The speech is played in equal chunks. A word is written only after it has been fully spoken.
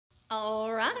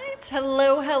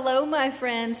Hello, hello, my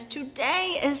friends.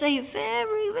 Today is a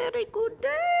very, very good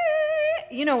day.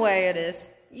 You know why it is.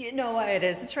 You know why it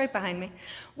is. It's right behind me.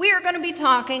 We are going to be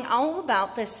talking all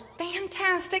about this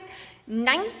fantastic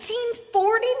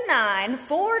 1949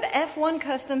 Ford F1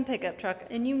 custom pickup truck.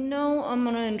 And you know I'm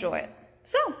going to enjoy it.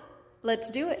 So, let's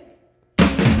do it.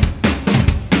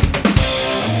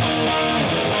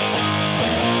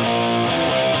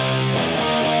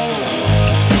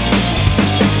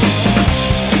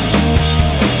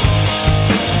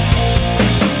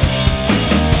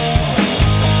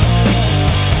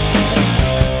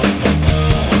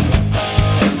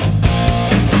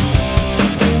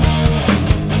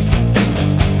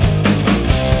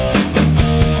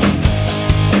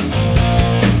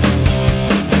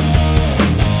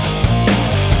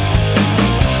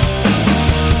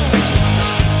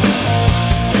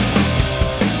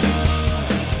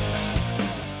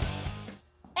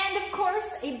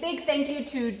 A big thank you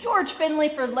to George Finley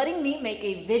for letting me make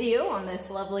a video on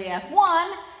this lovely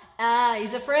F1.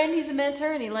 He's a friend, he's a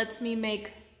mentor, and he lets me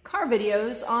make car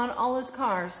videos on all his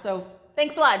cars. So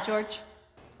thanks a lot, George.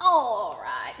 All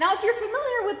right, now if you're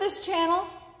familiar with this channel,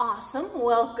 awesome,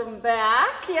 welcome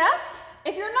back. Yep.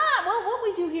 If you're not, well, what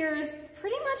we do here is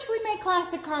pretty much we make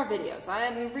classic car videos.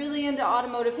 I'm really into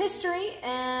automotive history,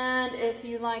 and if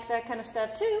you like that kind of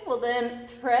stuff too, well then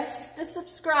press the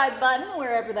subscribe button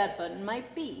wherever that button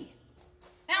might be.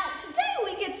 Now, today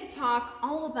we get to talk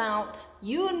all about,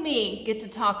 you and me get to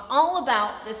talk all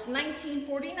about this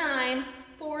 1949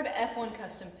 Ford F1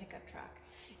 custom pickup truck.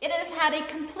 It has had a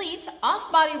complete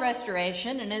off-body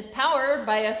restoration and is powered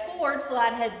by a Ford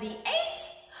Flathead V8.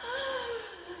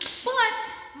 But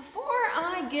before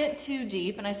I get too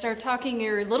deep and I start talking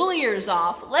your little ears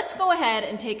off, let's go ahead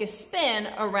and take a spin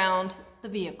around the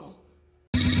vehicle.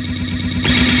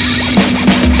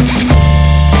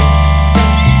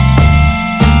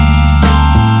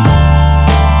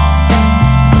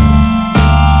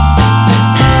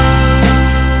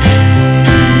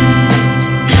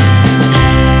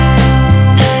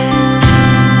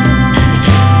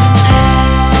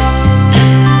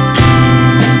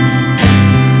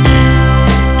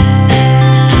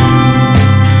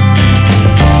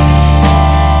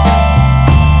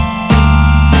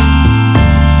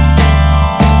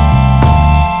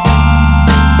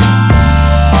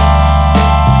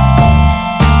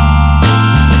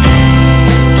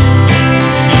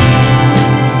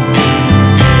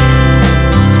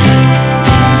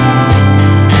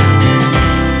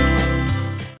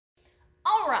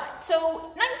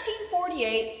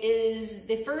 Is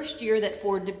the first year that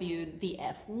Ford debuted the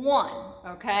F1,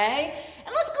 okay?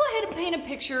 And let's go ahead and paint a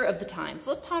picture of the times.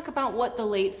 Let's talk about what the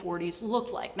late 40s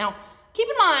looked like. Now, keep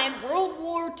in mind, World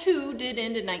War II did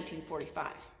end in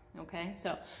 1945, okay?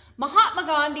 So, Mahatma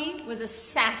Gandhi was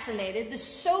assassinated. The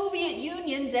Soviet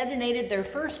Union detonated their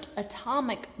first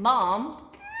atomic bomb.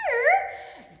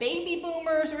 Baby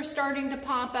boomers were starting to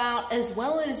pop out, as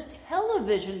well as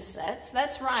television sets.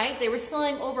 That's right, they were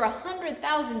selling over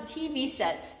 100,000 TV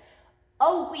sets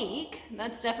a week.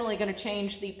 That's definitely going to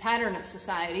change the pattern of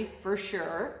society, for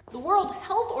sure. The World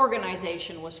Health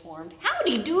Organization was formed.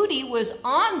 Howdy Doody was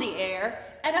on the air,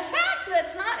 and a fact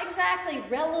that's not exactly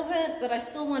relevant, but I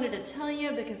still wanted to tell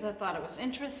you because I thought it was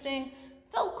interesting,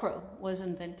 Velcro was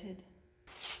invented.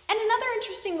 And another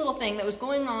interesting little thing that was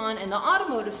going on in the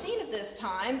automotive scene at this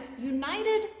time,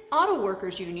 United Auto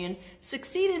Workers Union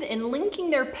succeeded in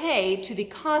linking their pay to the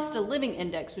cost of living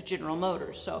index with General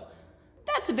Motors. So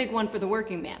that's a big one for the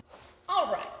working man.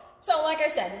 All right, so like I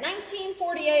said,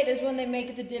 1948 is when they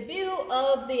make the debut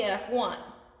of the F1.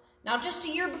 Now just a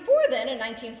year before then, in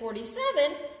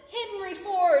 1947, Henry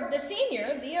Ford, the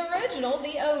senior, the original,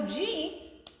 the OG,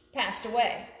 passed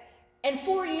away. And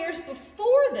 4 years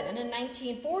before then, in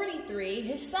 1943,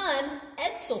 his son,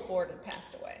 Edsel Ford, had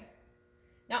passed away.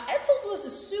 Now, Edsel was a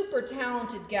super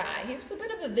talented guy. He was a bit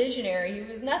of a visionary. He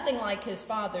was nothing like his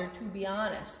father, to be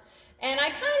honest. And I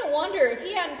kind of wonder, if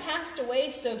he hadn't passed away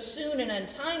so soon and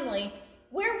untimely,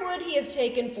 where would he have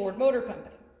taken Ford Motor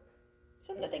Company?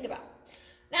 Something to think about.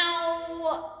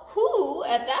 Now, who,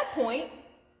 at that point,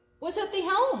 was at the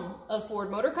helm of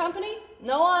Ford Motor Company?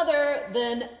 No other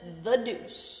than the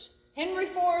Deuce. Henry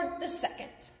Ford II.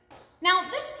 Now,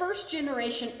 this first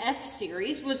generation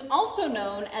F-Series was also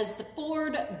known as the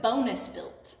Ford Bonus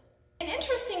Built. An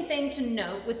interesting thing to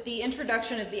note with the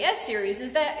introduction of the S-Series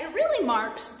is that it really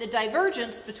marks the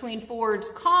divergence between Ford's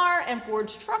car and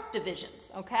Ford's truck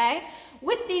divisions, okay?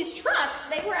 With these trucks,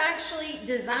 they were actually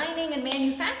designing and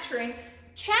manufacturing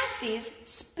chassis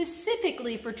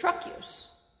specifically for truck use.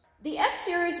 The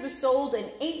F-Series was sold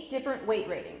in 8 different weight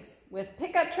ratings, with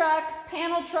pickup truck,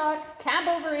 panel truck,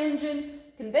 cab-over engine,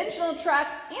 conventional truck,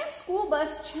 and school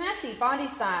bus chassis body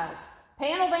styles,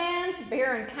 panel vans,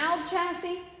 bare and cowled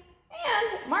chassis,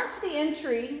 and marked the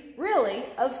entry, really,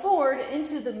 of Ford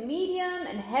into the medium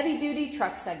and heavy-duty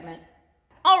truck segment.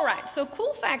 All right, so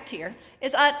cool fact here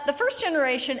is the first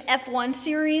generation F1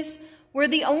 series were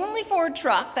the only Ford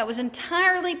truck that was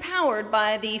entirely powered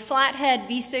by the flathead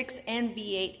V6 and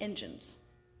V8 engines.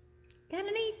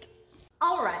 Kinda neat.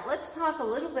 All right, let's talk a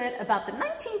little bit about the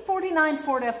 1949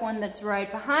 Ford F1 that's right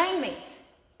behind me.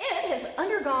 It has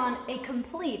undergone a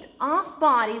complete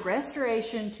off-body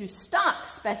restoration to stock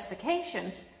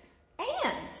specifications,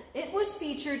 and it was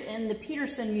featured in the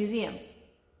Peterson Museum.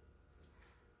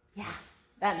 Yeah,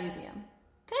 that museum.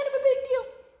 Kind of a big deal.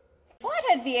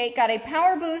 Flathead V8 got a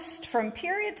power boost from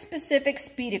period-specific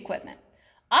speed equipment.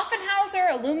 Offenhauser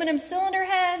aluminum cylinder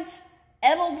heads,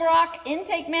 Edelbrock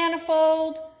intake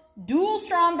manifold, dual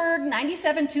Stromberg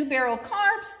 97 two-barrel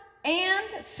carbs, and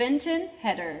Fenton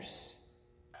headers.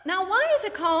 Now, why is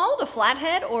it called a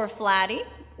flathead or a flatty?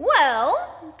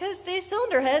 Well, because the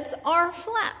cylinder heads are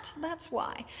flat, that's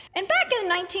why. And back in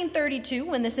 1932,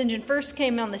 when this engine first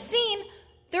came on the scene,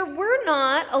 there were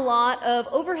not a lot of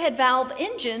overhead valve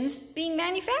engines being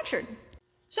manufactured.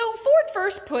 So Ford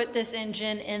first put this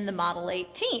engine in the Model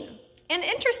 18. An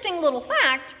interesting little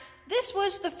fact, this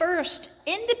was the first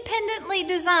independently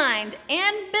designed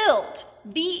and built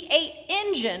V8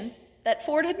 engine that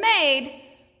Ford had made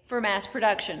for mass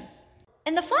production.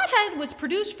 And the Flathead was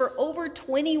produced for over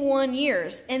 21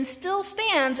 years and still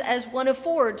stands as one of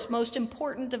Ford's most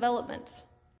important developments.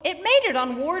 It made it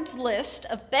on Ward's list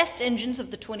of best engines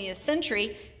of the 20th century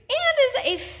and is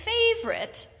a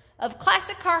favorite of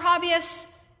classic car hobbyists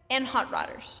and hot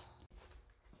rodders.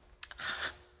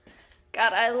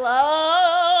 God, I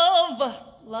love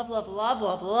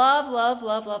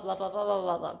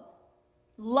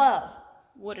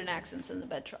wooden accents in the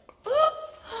bed truck.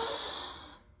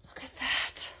 Look at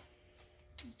that.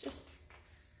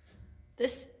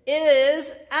 This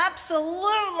is absolutely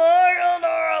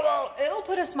adorable. It'll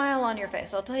put a smile on your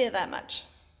face, I'll tell you that much.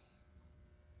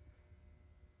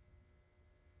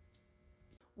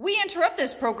 We interrupt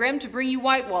this program to bring you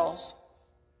White Walls.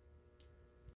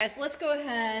 Guys, let's go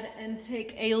ahead and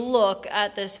take a look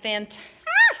at this fantastic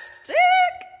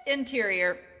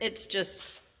interior. It's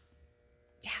just,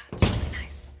 yeah, it's really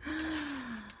nice.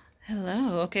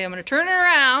 Hello, okay, I'm gonna turn it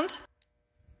around.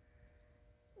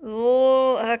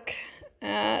 Look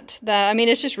at that. I mean,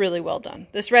 it's just really well done.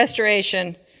 This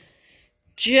restoration,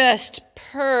 just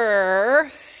perfection.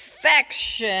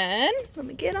 Let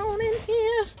me get on in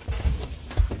here.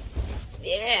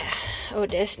 Yeah, oh,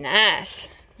 that's nice.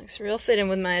 Looks real fitting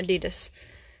with my Adidas.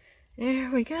 There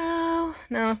we go.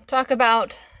 Now, talk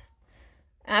about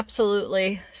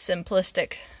absolutely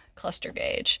simplistic cluster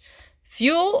gauge.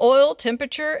 Fuel, oil,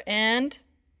 temperature, and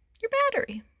your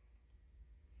battery.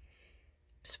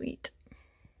 Sweet.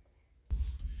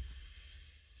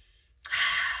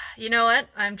 You know what?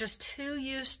 I'm just too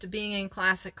used to being in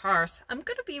classic cars. I'm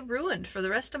gonna be ruined for the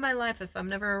rest of my life if I'm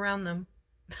never around them.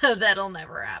 That'll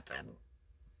never happen.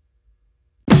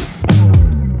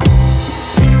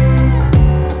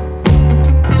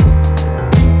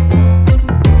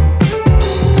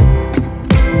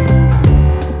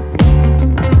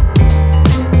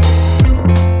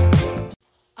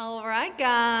 All right,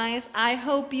 guys, I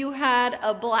hope you had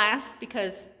a blast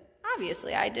because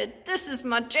obviously I did. This is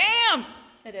my jam.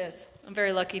 It is. I'm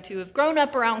very lucky to have grown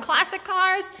up around classic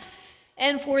cars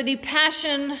and for the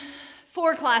passion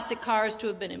for classic cars to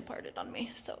have been imparted on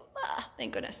me. So,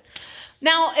 thank goodness.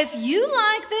 Now, if you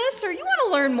like this or you want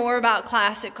to learn more about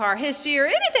classic car history or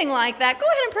anything like that, go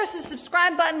ahead and press the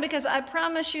subscribe button because I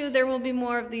promise you there will be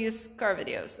more of these car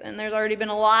videos. And there's already been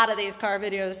a lot of these car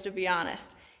videos, to be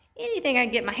honest. Anything I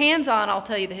can get my hands on, I'll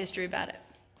tell you the history about it.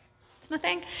 It's my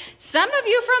thing. Some of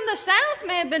you from the South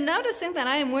may have been noticing that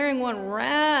I am wearing one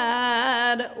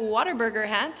rad Whataburger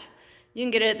hat. You can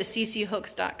get it at the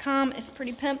cchooks.com. It's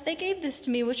pretty pimp. They gave this to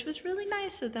me, which was really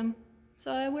nice of them.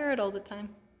 So I wear it all the time.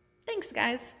 Thanks,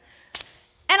 guys.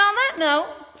 And on that note,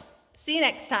 see you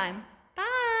next time.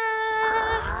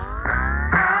 Bye.